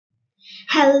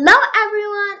Hello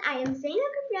everyone, I am Zeina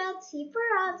Gabrielle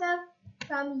Barrozo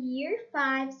from Year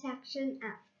 5 Section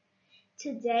F.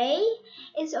 Today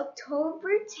is October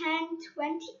 10,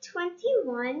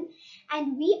 2021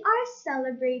 and we are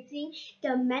celebrating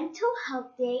the Mental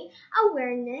Health Day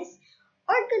Awareness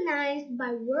organized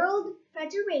by World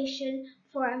Federation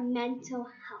for Mental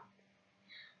Health.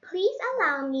 Please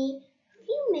allow me a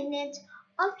few minutes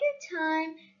of your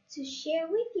time to share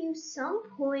with you some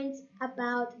points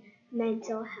about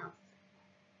mental health.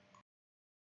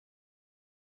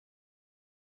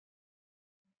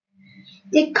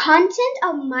 The content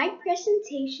of my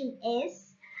presentation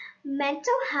is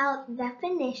mental health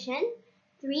definition,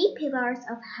 3 pillars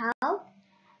of health,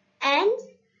 and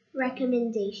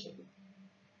recommendation.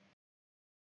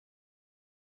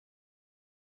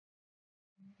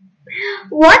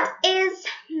 What is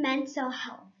mental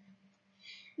health?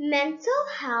 Mental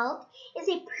health is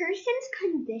a person's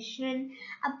condition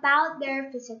about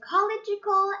their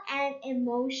physiological and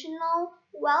emotional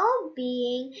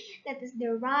well-being that is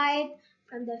derived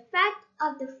from the effect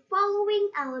of the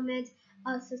following elements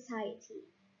of society,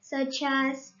 such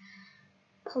as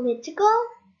political,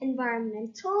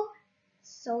 environmental,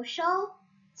 social,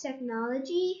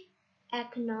 technology,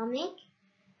 economic,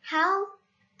 health,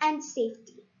 and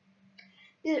safety.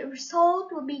 The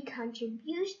result will be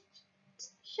contribution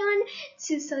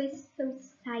to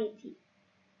society.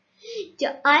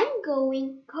 The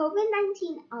ongoing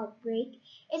COVID-19 outbreak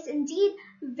is indeed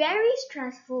very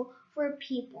stressful for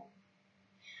people.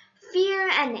 Fear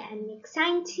and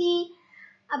anxiety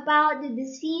about the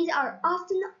disease are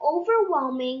often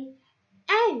overwhelming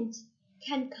and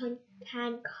can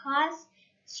cause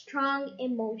strong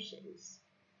emotions.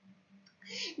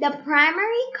 The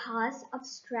primary cause of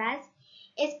stress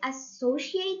is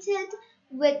associated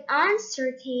with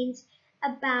uncertainty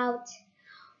about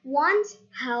one's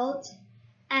health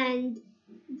and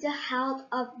the health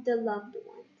of the loved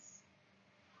ones.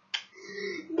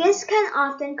 This can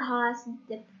often cause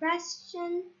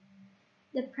depression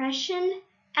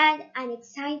and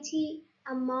anxiety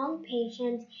among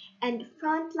patients and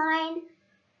frontline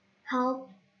health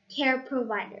care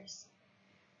providers.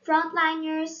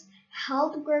 Frontliners,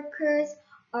 health workers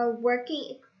are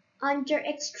working under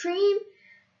extreme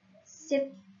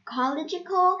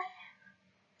psychological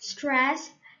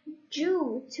stress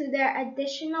due to their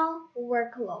additional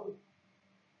workload,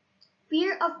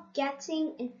 fear of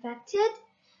getting infected,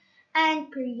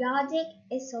 and periodic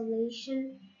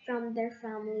isolation from their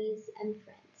families and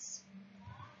friends.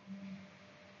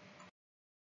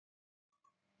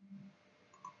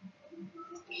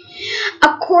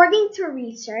 According to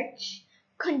research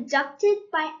conducted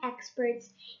by experts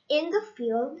in the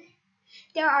field,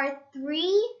 there are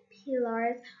 3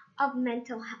 pillars of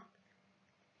mental health,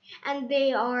 and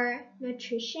they are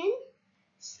nutrition,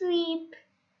 sleep,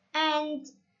 and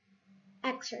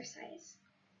exercise.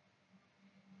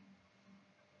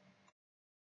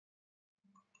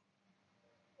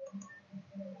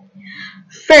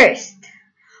 First,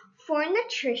 for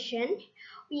nutrition,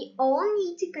 we all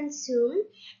need to consume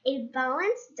a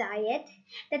balanced diet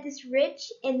that is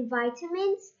rich in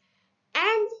vitamins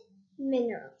and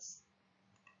minerals.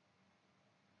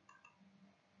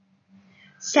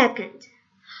 Second,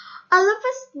 all of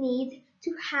us need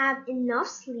to have enough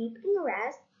sleep and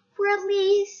rest for at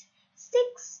least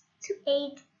 6 to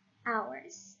 8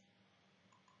 hours.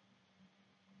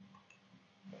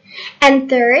 And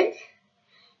third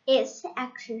is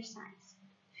exercise.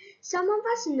 Some of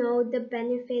us know the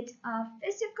benefits of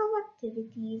physical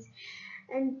activities,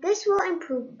 and this will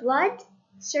improve blood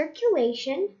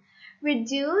circulation,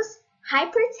 reduce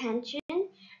hypertension,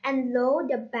 and lower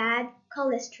the bad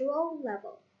cholesterol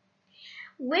level,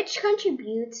 which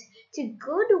contributes to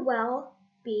good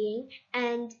well-being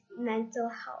and mental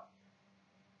health.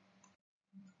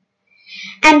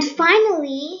 And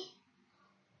finally,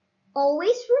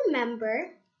 always remember,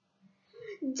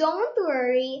 don't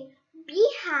worry, be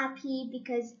happy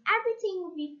because everything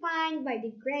will be fine by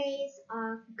the grace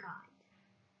of God.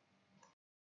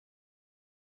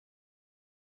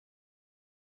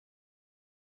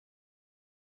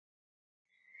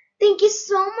 Thank you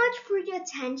so much for your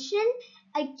attention.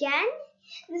 Again,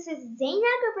 this is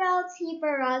Zeina Gabrielle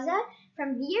Barrozo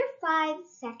from Year 5,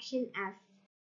 Section F.